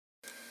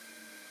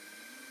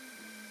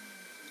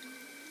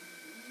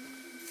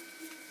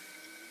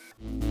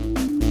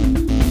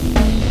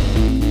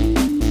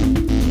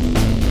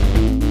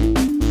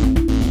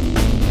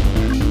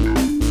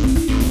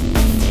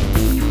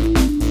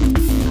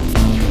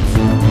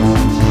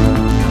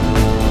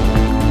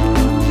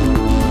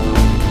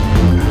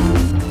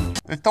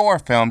Thor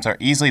films are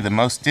easily the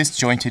most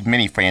disjointed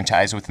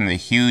mini-franchise within the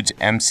huge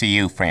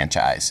MCU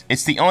franchise.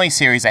 It's the only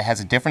series that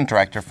has a different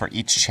director for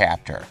each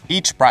chapter.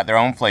 Each brought their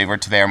own flavor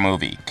to their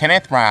movie.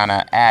 Kenneth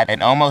Branagh added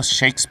an almost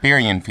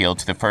Shakespearean feel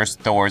to the first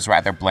Thor's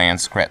rather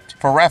bland script.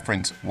 For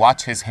reference,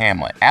 watch his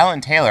Hamlet.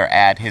 Alan Taylor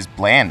added his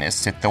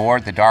blandness to Thor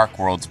the Dark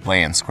World's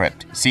bland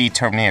script. See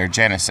Terminator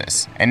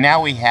Genesis. And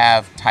now we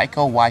have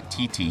Taika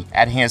Waititi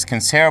adding his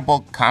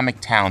considerable comic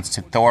talents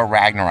to Thor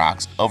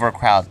Ragnarok's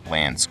overcrowded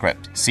bland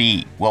script.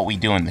 See What We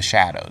Do in the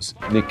Shadows.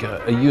 Nick,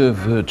 are you a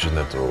virgin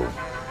at all?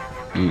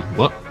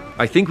 What?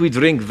 I think we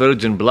drink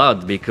virgin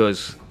blood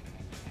because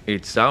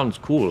it sounds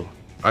cool.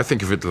 I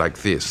think of it like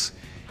this.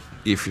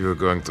 If you were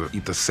going to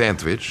eat a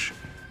sandwich,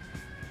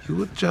 you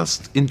would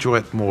just enjoy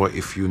it more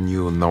if you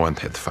knew no one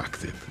had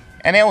fucked it.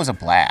 And it was a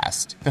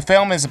blast. The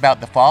film is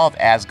about the fall of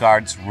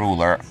Asgard's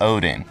ruler,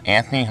 Odin,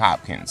 Anthony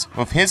Hopkins.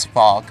 With his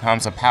fall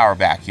comes a power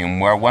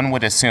vacuum where one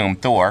would assume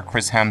Thor,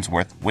 Chris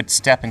Hemsworth, would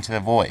step into the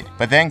void.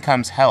 But then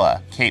comes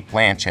Hela, Cate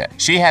Blanchett.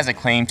 She has a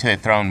claim to the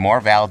throne more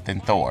valid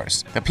than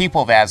Thor's. The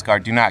people of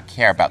Asgard do not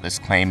care about this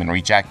claim and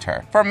reject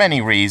her, for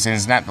many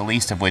reasons, not the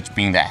least of which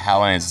being that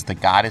Hela is the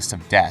goddess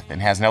of death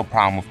and has no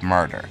problem with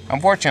murder.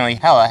 Unfortunately,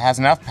 Hela has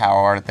enough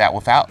power that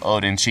without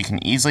Odin she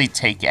can easily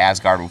take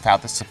Asgard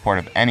without the support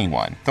of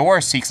anyone. Thor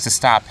seeks to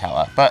stop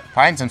Hela, but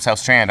finds himself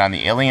stranded on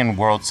the alien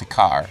world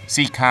Sakaar.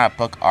 See comic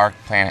book arc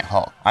Planet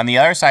Hulk. On the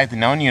other side of the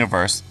known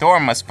universe, Thor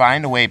must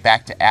find a way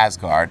back to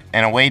Asgard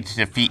and a way to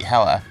defeat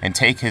Hela and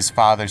take his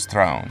father's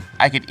throne.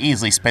 I could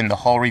easily spend the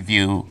whole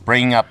review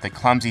bringing up the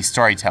clumsy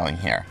storytelling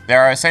here.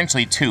 There are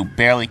essentially two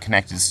barely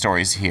connected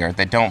stories here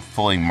that don't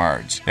fully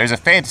merge. There's a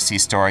fantasy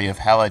story of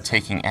Hela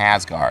taking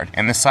Asgard,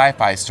 and the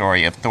sci-fi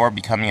story of Thor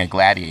becoming a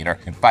gladiator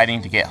and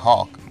fighting to get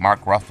Hulk,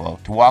 Mark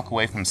Ruffalo, to walk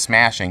away from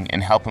smashing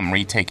and help him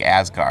retake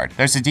Asgard.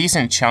 There's a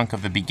decent chunk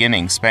of the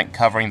beginning spent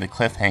covering the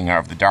cliffhanger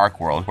of the Dark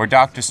World, where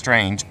Doctor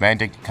Strange,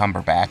 Benedict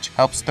Cumberbatch,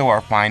 helps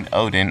Thor find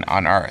Odin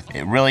on Earth.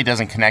 It really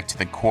doesn't connect to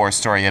the core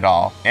story at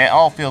all, and it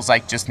all feels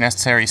like just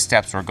necessary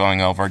steps we're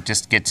going over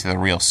just to get to the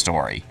real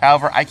story.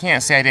 However, I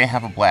can't say I didn't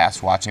have a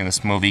blast watching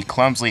this movie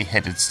clumsily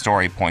hit its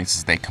story points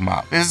as they come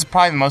up. This is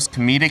probably the most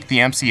comedic the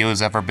MCU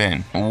has ever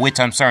been, which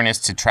I'm certain its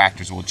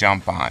detractors will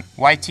jump on.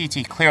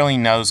 Waititi clearly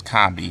knows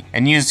comedy,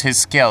 and used his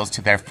skills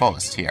to their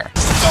fullest here.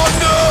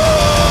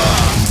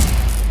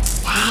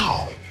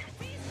 Wow.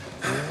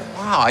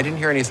 Wow, I didn't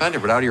hear any thunder,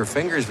 but out of your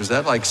fingers, was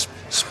that like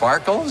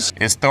sparkles?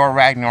 Is Thor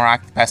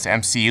Ragnarok the best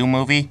MCU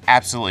movie?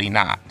 Absolutely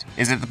not.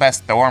 Is it the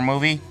best Thor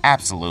movie?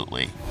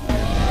 Absolutely.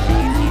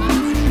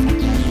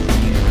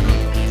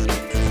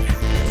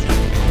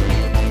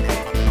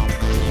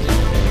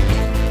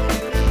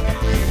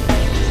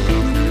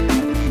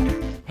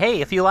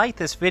 Hey, if you like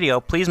this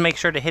video, please make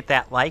sure to hit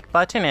that like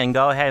button and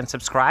go ahead and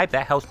subscribe.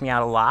 That helps me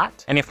out a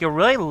lot. And if you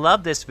really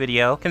love this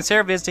video,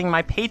 consider visiting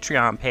my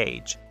Patreon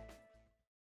page.